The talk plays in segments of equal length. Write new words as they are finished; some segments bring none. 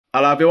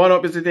Hello everyone,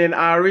 hope you're doing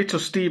alright. So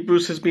Steve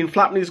Bruce has been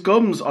flapping his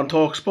gums on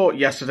TalkSport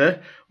yesterday.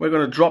 We're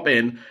going to drop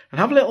in and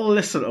have a little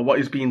listen to what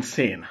he's been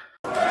saying.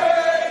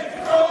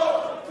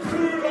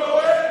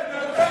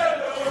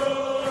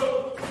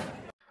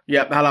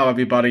 Yep, hello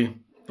everybody.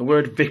 The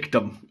word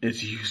victim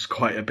is used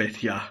quite a bit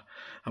here.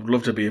 I'd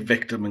love to be a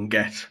victim and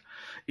get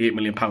 £8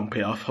 million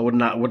payoff. I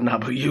wouldn't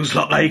have a use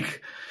lot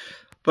like.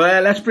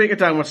 But let's break it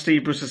down what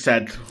Steve Bruce has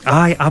said.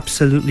 I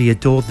absolutely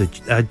adored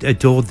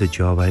the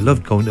job. I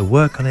loved going to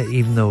work on it,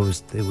 even though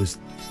it was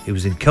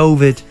in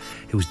COVID.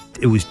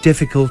 It was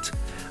difficult,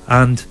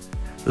 and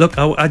look,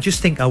 I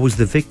just think I was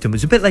the victim.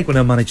 It's a bit like when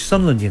I managed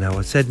Sunderland. You know,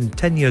 I said in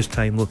 10 years'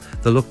 time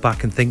they'll look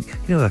back and think,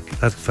 you know,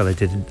 that fella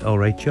did an all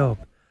right job.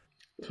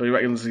 So he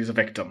reckons he's a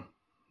victim.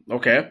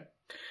 Okay.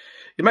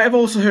 You might have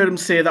also heard him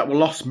say that we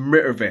lost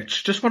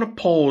Mitrovic. Just want to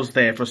pause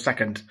there for a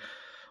second.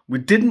 We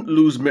didn't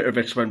lose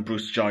Mitrovic when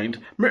Bruce joined.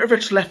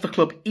 Mitrovic left the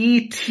club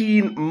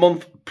 18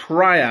 months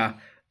prior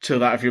to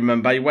that, if you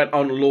remember. He went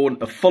on loan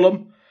to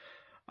Fulham,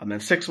 and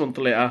then 6 months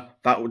later,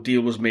 that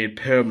deal was made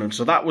permanent.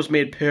 So that was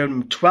made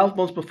permanent 12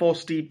 months before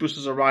Steve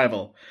Bruce's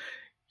arrival.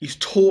 He's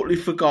totally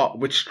forgot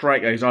which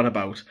striker he's on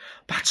about.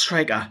 That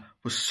striker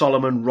was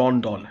Solomon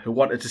Rondon, who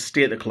wanted to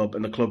stay at the club,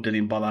 and the club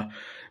didn't bother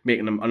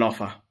making him an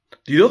offer.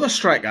 The other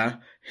striker,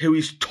 who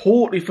he's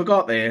totally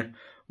forgot there,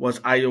 was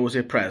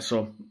Jose Perez.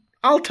 So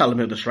I'll tell him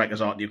who the strikers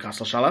are at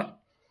Newcastle, shall I?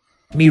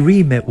 My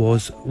remit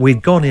was,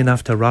 we'd gone in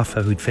after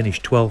Rafa, who'd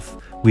finished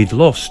 12th. We'd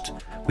lost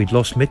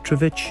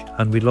Mitrovic,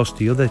 and we'd lost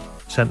the other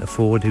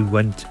centre-forward who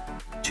went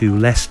to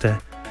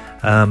Leicester.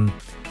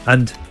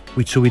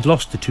 So we'd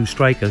lost the two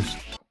strikers.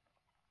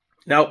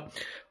 Now, I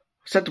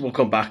said we'll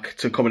come back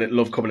to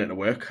love coming into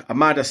work.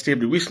 Amanda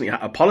Staveley recently had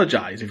to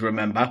apologise, if you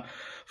remember,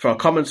 for her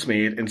comments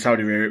made in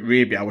Saudi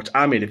Arabia, which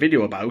I made a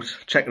video about.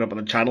 Check it up on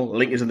the channel,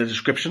 link is in the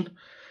description,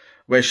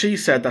 where she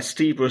said that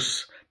Steve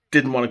Bruce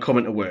didn't want to come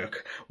into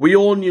work. We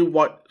all knew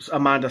what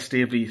Amanda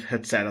Staveley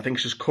had said. I think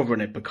she's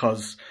covering it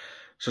because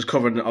she's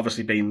covering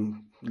obviously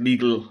being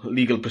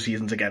legal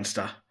proceedings against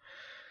her.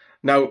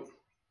 Now,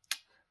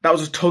 that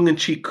was a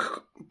tongue-in-cheek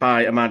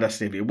by Amanda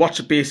Staveley. What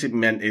it basically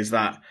meant is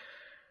that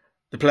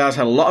the players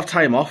had a lot of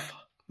time off,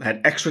 they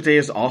had extra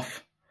days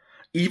off.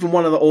 Even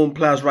one of their own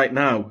players right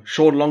now,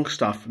 Sean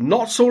Longstaff,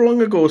 not so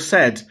long ago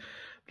said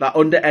that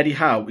under Eddie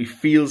Howe, he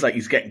feels like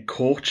he's getting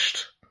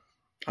coached.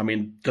 I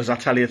mean, does that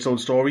tell you its own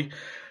story?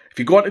 If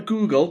you go onto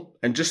Google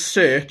and just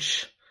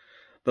search,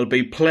 there'll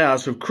be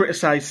players who've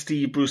criticised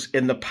Steve Bruce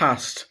in the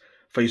past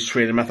for his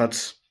training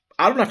methods.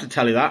 I don't have to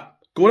tell you that.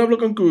 Go and have a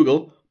look on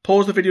Google.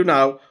 Pause the video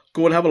now.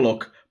 Go and have a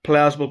look.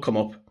 Players will come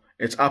up.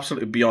 It's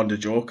absolutely beyond a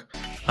joke.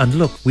 And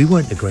look, we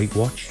weren't a great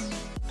watch.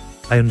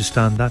 I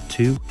understand that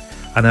too.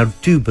 And I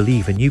do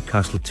believe a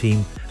Newcastle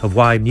team of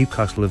why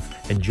Newcastle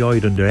have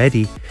enjoyed under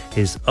Eddie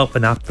is up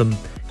and at them.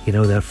 You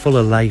know, they're full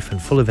of life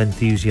and full of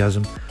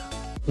enthusiasm.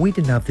 We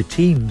didn't have the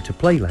team to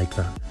play like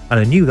that. And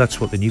I knew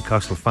that's what the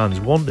Newcastle fans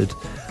wanted.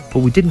 But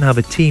we didn't have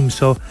a team,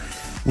 so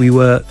we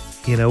were,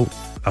 you know,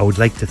 I would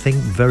like to think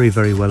very,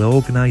 very well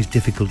organised,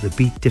 difficult to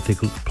beat,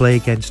 difficult to play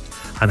against,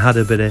 and had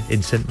a bit of,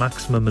 in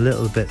Saint-Maximin, a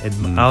little bit in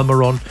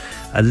Almiron,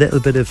 a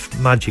little bit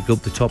of magic up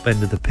the top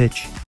end of the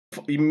pitch.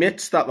 He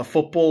admits that the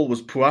football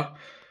was poor.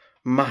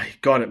 My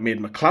God, it made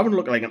McLaren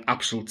look like an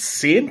absolute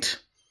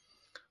saint.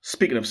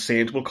 Speaking of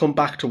saint, we'll come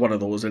back to one of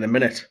those in a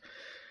minute.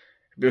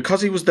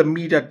 Because he was the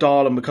media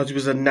darling, because he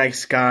was a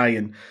nice guy,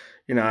 and,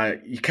 you know,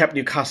 he kept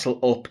Newcastle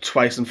up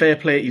twice, and fair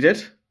play he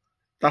did.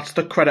 That's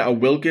the credit I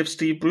will give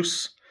Steve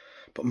Bruce.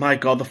 But my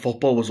God, the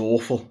football was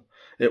awful.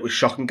 It was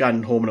shocking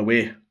going home and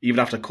away, even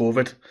after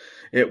COVID.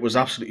 It was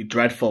absolutely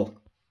dreadful.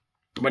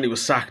 When he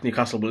was sacked,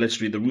 Newcastle were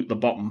literally the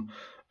bottom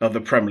of the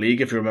Premier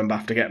League, if you remember,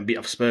 after getting beat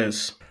off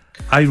Spurs.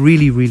 I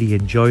really, really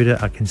enjoyed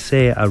it. I can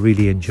say I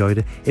really enjoyed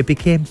it. It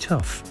became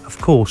tough,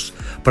 of course,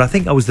 but I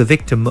think I was the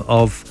victim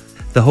of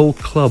the whole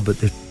club at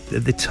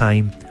the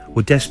time.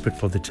 Were desperate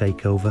for the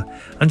takeover.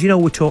 And, you know,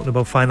 we're talking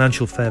about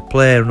financial fair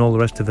play and all the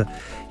rest of it.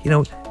 You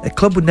know, a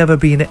club would never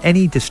be in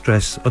any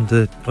distress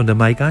under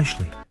Mike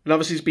Ashley. And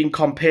obviously he's been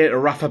compared to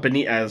Rafa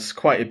Benitez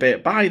quite a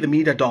bit by the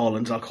media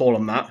darlings, I'll call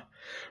him that.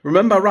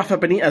 Remember, Rafa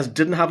Benitez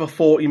didn't have a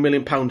 £40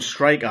 million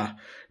striker.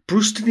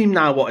 Bruce didn't even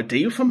know what to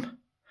do with him.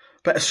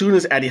 But as soon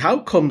as Eddie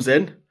Howe comes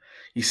in,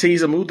 he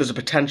sees him, there's a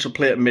potential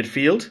player in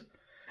midfield,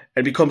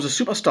 and becomes a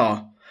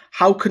superstar.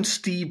 How can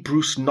Steve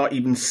Bruce not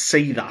even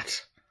see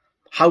that?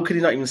 How could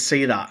he not even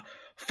see that?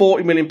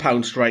 £40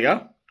 million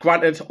striker.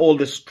 Granted, all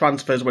this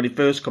transfers when he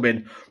first come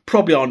in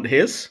probably aren't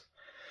his.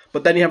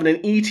 But then you have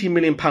an £18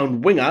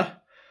 million winger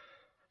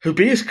who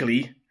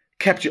basically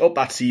kept you up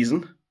that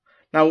season.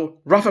 Now,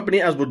 Rafa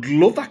Benitez would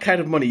love that kind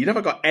of money. You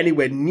never got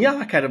anywhere near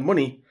that kind of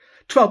money.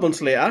 12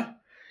 months later,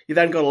 you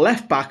then got a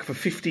left back for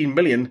 15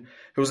 million,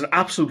 who was an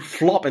absolute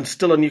flop and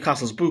still on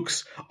Newcastle's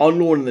books, on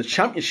loan in the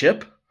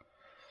Championship.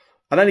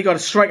 And then you got a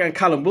striker in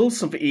Callum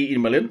Wilson for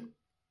 18 million,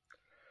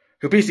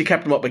 who basically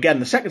kept him up again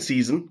the second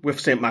season with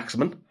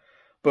Saint-Maximin.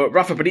 But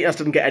Rafa Benitez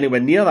didn't get anywhere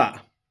near that.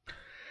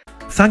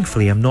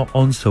 Thankfully, I'm not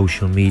on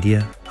social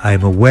media. I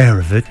am aware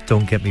of it,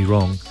 don't get me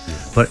wrong.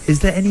 But is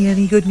there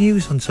any good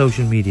news on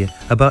social media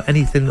about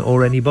anything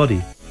or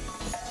anybody?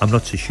 I'm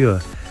not so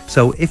sure.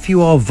 So if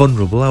you are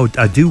vulnerable,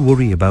 I do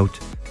worry about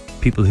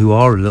people who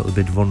are a little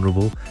bit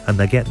vulnerable and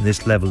they're getting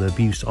this level of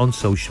abuse on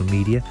social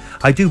media.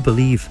 I do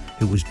believe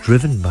it was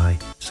driven by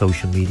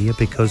social media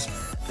because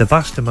the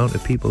vast amount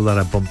of people that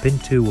I bump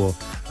into or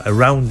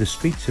around the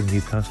streets of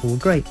Newcastle were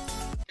great.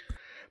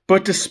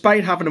 But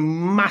despite having a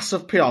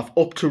massive payoff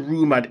up to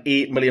rumoured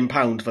 £8 million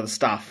for the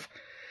staff,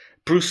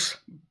 Bruce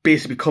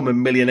basically become a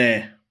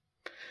millionaire.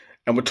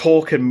 And we're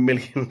talking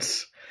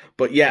millions.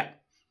 But yeah,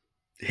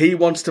 he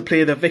wants to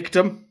play the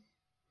victim.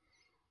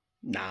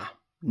 Nah,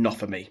 not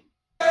for me.